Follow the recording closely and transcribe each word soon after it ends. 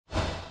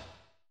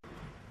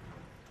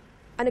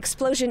An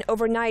explosion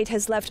overnight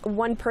has left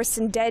one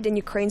person dead in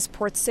Ukraine's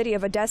port city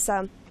of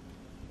Odesa.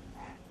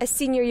 A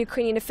senior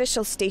Ukrainian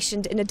official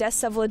stationed in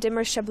Odesa,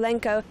 Volodymer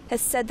Shablenko, has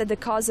said that the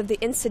cause of the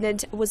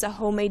incident was a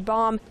homemade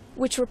bomb,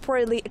 which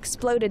reportedly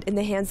exploded in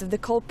the hands of the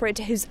culprit,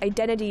 whose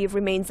identity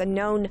remains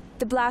unknown.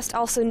 The blast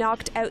also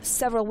knocked out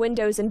several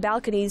windows and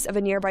balconies of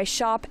a nearby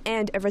shop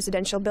and a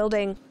residential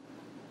building.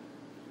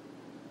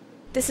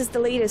 This is the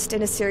latest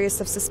in a series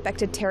of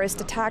suspected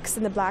terrorist attacks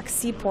in the Black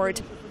Sea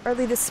port.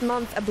 Early this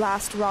month, a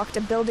blast rocked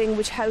a building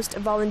which housed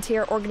a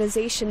volunteer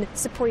organization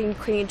supporting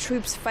Ukrainian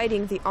troops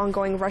fighting the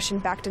ongoing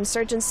Russian-backed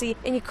insurgency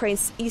in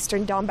Ukraine's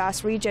eastern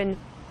Donbass region.